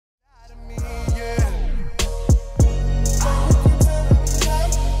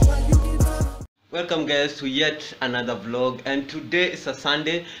Welcome guys to yet another vlog, and today is a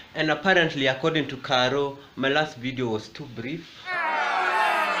Sunday, and apparently according to Caro, my last video was too brief.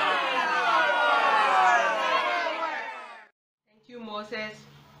 Thank you, Moses.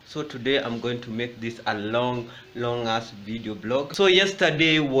 So today I'm going to make this a long ass video blog. So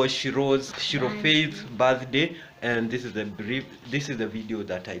yesterday was Shiro Faith's birthday, and this is the video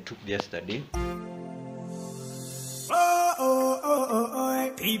that I took yesterday.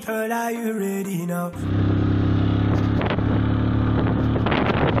 People, are you ready now?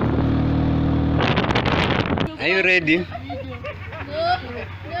 Are you ready?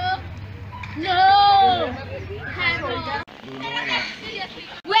 No.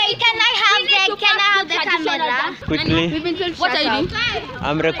 Wait, can I have the camera? Quickly. What are you doing?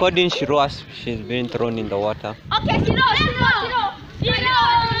 I'm recording Shiro as she's being thrown in the water. Okay, Shiro.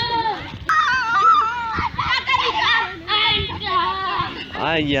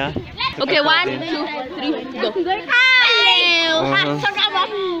 Ah, yeah. Okay, 1, 2, 3, go. Hello.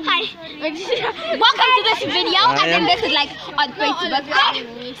 Hi. Welcome to this video. And then this is like on Facebook. So,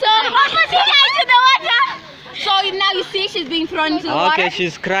 to the water. So now you see she's being thrown into the water. Okay,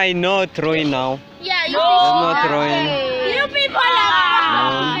 she's crying. No throwing now. Yeah, you There's no throwing. You people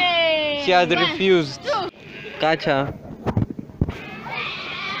are. No. She has refused. Catch her.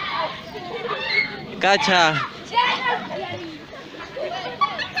 Catch her.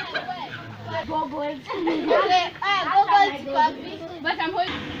 Goggles. But I'm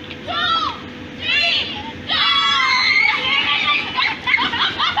holding. 2, 3, go!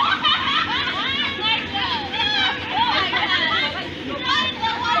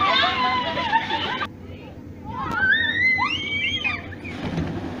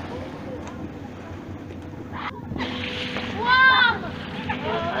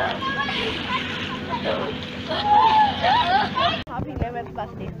 Happy 11th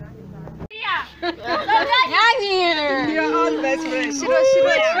birthday. You're all best friends. Shiro.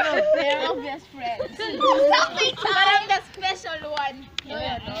 They're all best friends. But I'm the special one.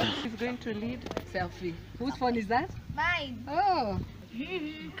 Who's going to lead? Selfie. Whose phone is that? Mine. Oh.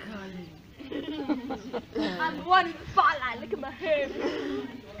 I'm one fella. Look at my hair.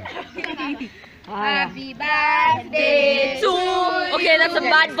 Happy birthday to. Okay, that's a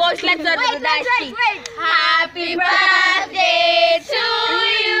bad voice. Let's do the nice thing. Happy birthday to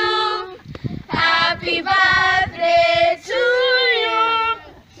you. Happy birthday to you.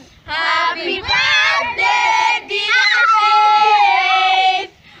 Happy birthday, dear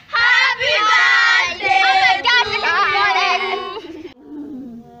Faith. Happy birthday to you.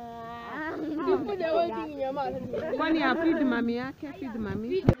 Kwani feed mami yake, feed mami.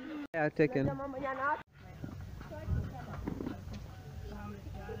 Yeah, taken.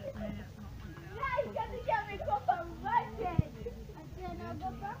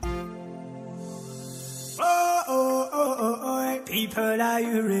 People, are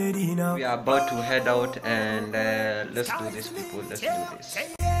you ready now? We are about to head out, and let's do this, people. Let's do this.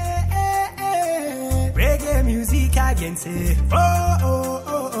 Reggae music again, say.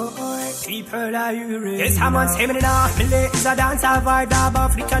 People, are you ready? Yes, someone say me now. Millie is a dance, I vibe,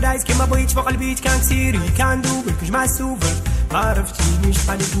 Africa dice. Came a beach, walk on the beach, can't see it, you can't do it, 'cause my super. عرفتي مش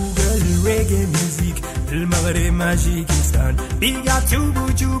على جوجل reggae music المغرب ماجيكستان big up to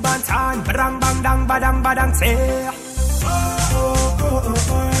Buju Banton برang bang dang badang badang سيح.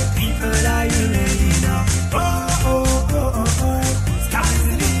 People, are you ready now? Sky's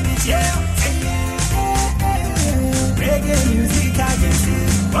the limit, yeah. Reggae music, I guess it.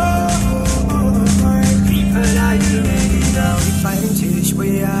 People, are you ready now? Keep fighting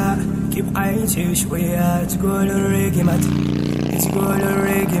شوية عايش شوية تقول الريقي مات تقول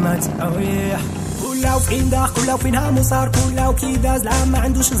الريقي مات أويه. كله وفين داخل كله وفينها مصار كله وكذا زلام ما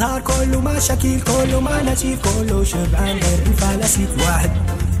عندوش زهار كله مشاكل كله ما نشيف كله شبعان غير الفلاسيف واحد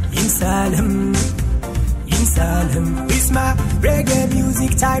ينسالهم اسمع ريقي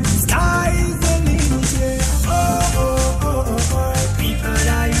ميوزك تايم سكاي ذا ليميت. People,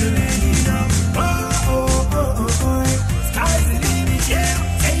 are you ready now? Sky's the limit, yeah.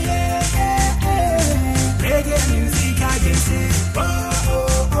 Reggae music, I guess it.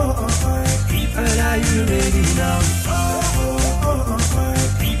 People, are you ready now?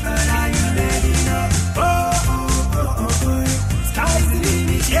 People, are you ready now? Sky's the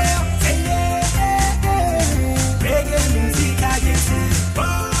limit, yeah. Reggae music, I guess it.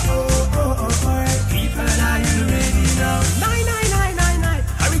 People, are you ready now? 99999.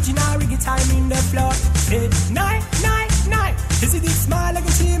 Original reggae time in the floor. 999. Is it this smile like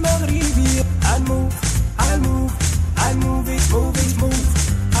a team of Rivi? I'll move it,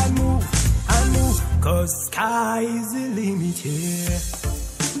 I'll move, 'cause sky is the limit here.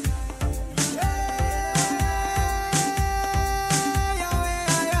 Yeah.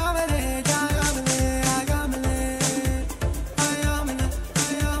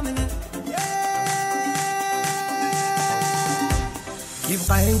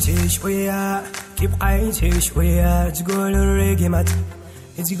 كيف عايش شوية كيف عايش شوية تقول الريجي مات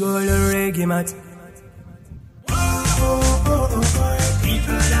تقول الريجي مات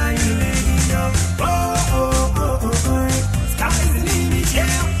People are you ready now? Sky's the limit,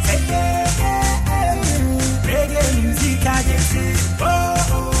 yeah. Reggae music, I can see.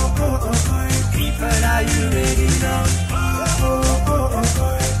 People are you ready now?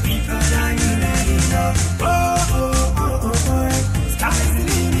 People are you ready now? Sky's the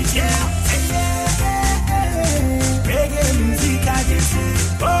limit, yeah. Reggae music, I can see.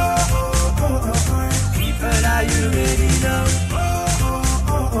 People are you ready now?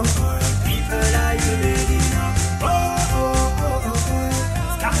 People are you ready now?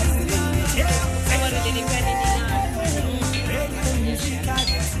 Sky's the limit, yeah. Reggae music, I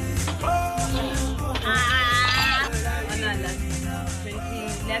can see.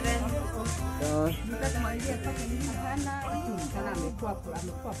 2011.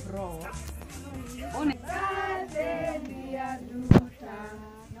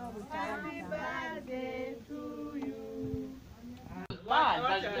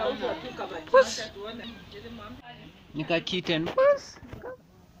 Nika kitten.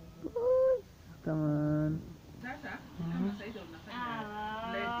 Come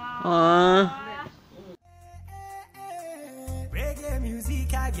on. Reggae music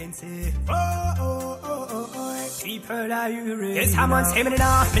again say People are you ready? Yes, someone say me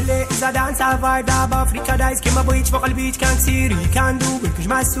now Millie is a dance vibe Dab Africa dice كما بغيت فوق البيت كان سيري كان دوبل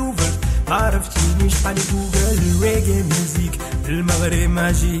كجمع السوفر ما عرفتينيش بحال جوجل Reggae music المغرب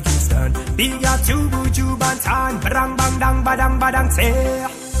ماجيكستان بيجا توبو جوبان تان برang bang dang badang badang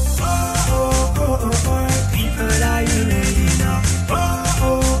تسيح People are you ready now?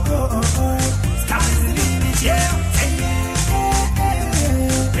 Sky's the limit, yeah.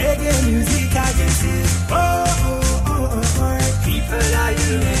 Reggae music, I can see. People are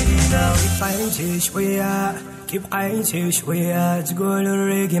you ready now? كيف عايش شوية كيف عايش شوية تقول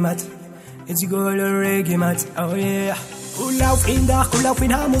الريجي مات تقول الريجي مات oh yeah كله وفين داخ كله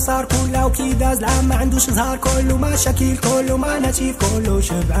وفين هامو صار كله وكيدا زلام ما عندوش زهار كله مشاكل كله ما نشيف كله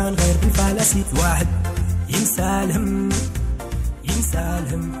شبعان غير بالفلاسيف واحد ينسى الهم ينسى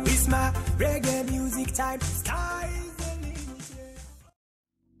الهم ويسمع reggae music time sky.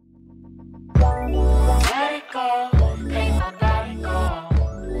 Let it go.